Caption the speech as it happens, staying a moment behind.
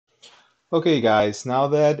Okay, guys, now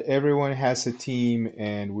that everyone has a team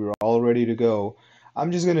and we're all ready to go, I'm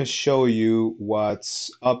just going to show you what's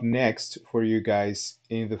up next for you guys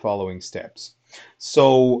in the following steps.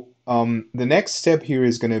 The next step here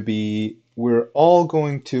is going to be we're all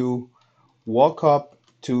going to walk up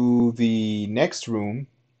to the next room,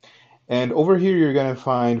 and over here you're going to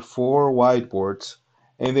find four whiteboards,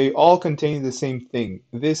 and they all contain the same thing,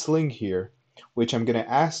 this link here, which I'm going to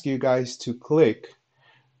ask you guys to click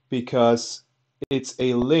because it's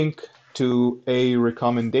a link to a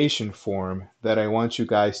recommendation form that I want you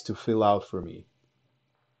guys to fill out for me.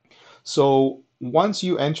 So once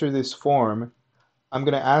you enter this form, I'm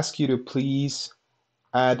going to ask you to please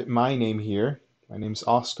add my name here. My name's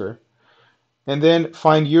Oscar. And then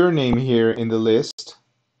find your name here in the list.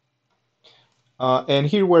 And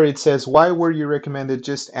here where it says, why were you recommended,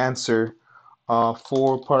 just answer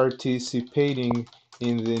for participating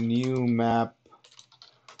in the new map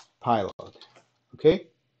pilot. Okay?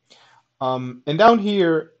 And down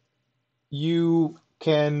here, you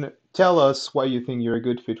can tell us why you think you're a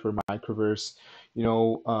good fit for Microverse.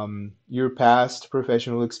 Your past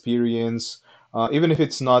professional experience, even if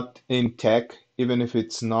it's not in tech, even if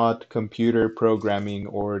it's not computer programming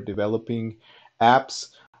or developing apps,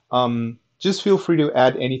 just feel free to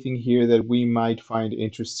add anything here that we might find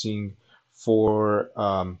interesting for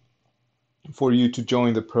for you to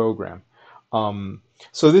join the program. Um,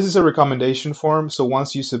 so this is a recommendation form. So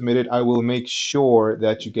once you submit it, I will make sure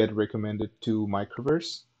that you get recommended to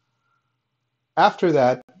Microverse. After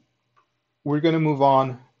that, we're going to move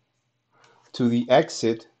on to the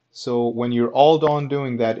exit. So when you're all done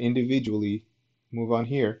doing that individually, move on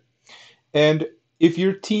here. And if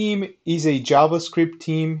your team is a JavaScript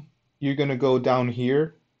team, you're going to go down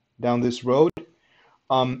here, down this road.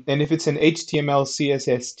 And if it's an HTML,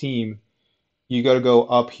 CSS team, you got to go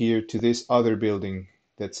up here to this other building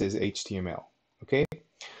that says HTML. Okay,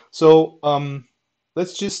 so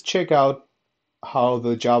let's just check out how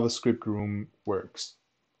the JavaScript room works.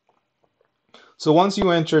 So once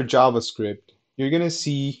you enter JavaScript, you're going to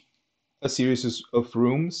see a series of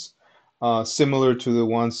rooms similar to the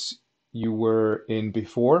ones you were in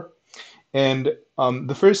before. And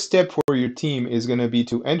the first step for your team is going to be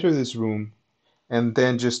to enter this room and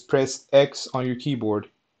then just press X on your keyboard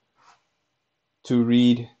to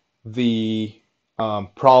read the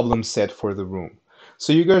problem set for the room.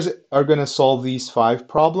 So you guys are going to solve these 5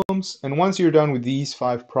 problems, and once you're done with these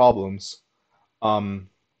 5 problems, um,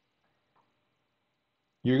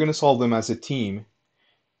 you're going to solve them as a team.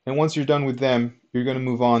 And once you're done with them, you're going to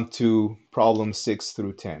move on to problem 6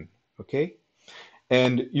 through 10. Okay?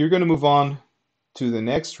 And you're going to move on to the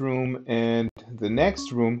next room and the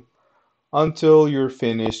next room until you're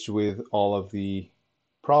finished with all of the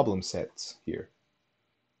problem sets here.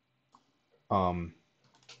 Um,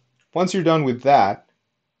 Once you're done with that,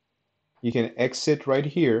 you can exit right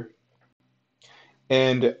here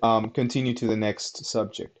and continue to the next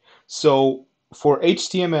subject. So for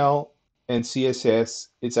HTML and CSS,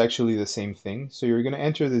 it's actually the same thing. So you're going to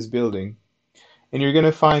enter this building and you're going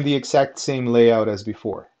to find the exact same layout as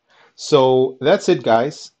before. So that's it,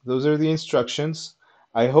 guys. Those are the instructions.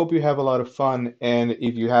 I hope you have a lot of fun, and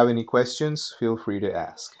if you have any questions, feel free to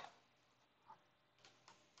ask.